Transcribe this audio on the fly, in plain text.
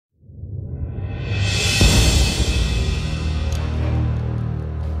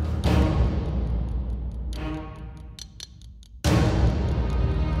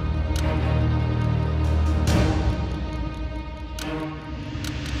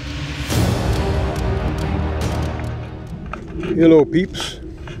Hello peeps.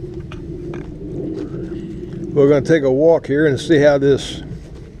 We're going to take a walk here and see how this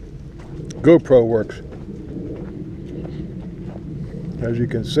GoPro works. As you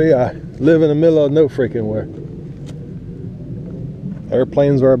can see, I live in the middle of no freaking where.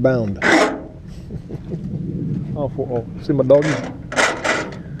 Airplanes are abound. Oh, see my doggy?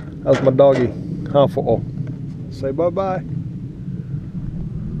 How's my doggy? Say bye-bye.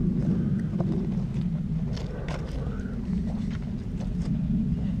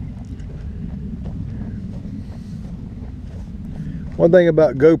 One thing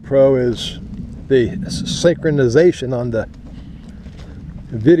about GoPro is the synchronization on the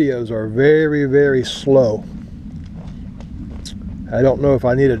videos are very, very slow. I don't know if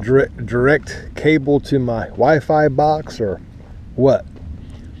I need a direct cable to my Wi-Fi box or what.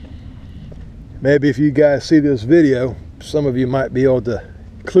 Maybe if you guys see this video, some of you might be able to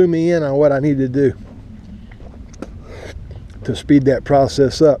clue me in on what I need to do to speed that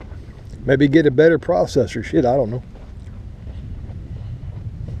process up. Maybe get a better processor. Shit, I don't know.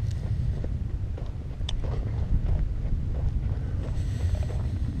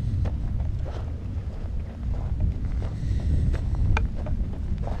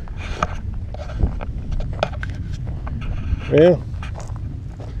 Well,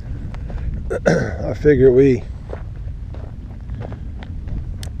 I figure we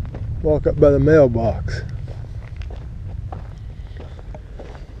walk up by the mailbox.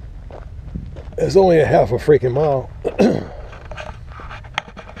 It's only a half a freaking mile.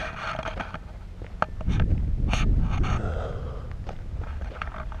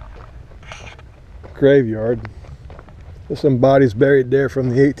 Graveyard. There's some bodies buried there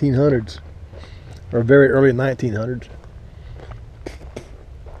from the 1800s or very early 1900s.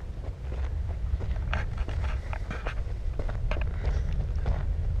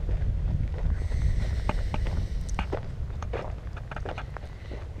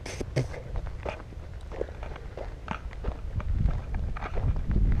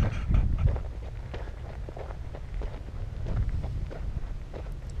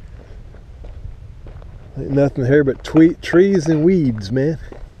 Ain't nothing here but trees and weeds, man.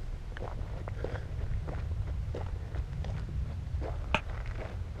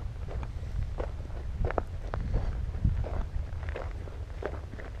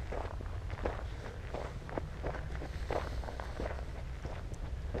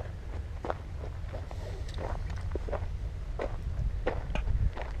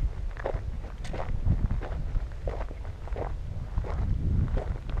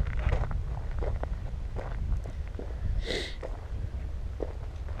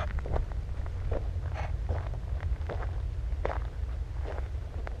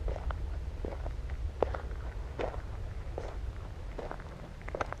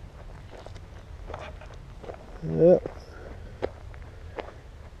 Yep.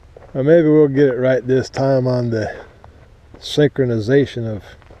 Or maybe we'll get it right this time on the synchronization of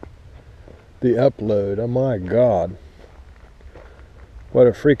the upload. Oh my God. What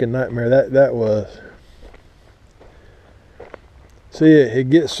a freaking nightmare that was. See, it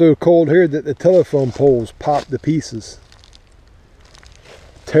gets so cold here that the telephone poles pop to pieces.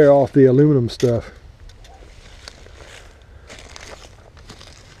 Tear off the aluminum stuff.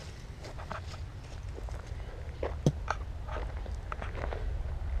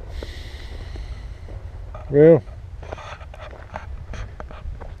 Well,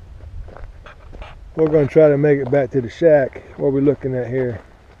 we're going to try to make it back to the shack. What are we looking at here?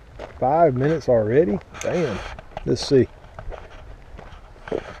 5 minutes already? Damn. Let's see.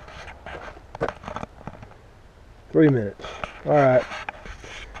 3 minutes. All right.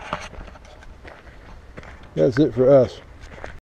 That's it for us.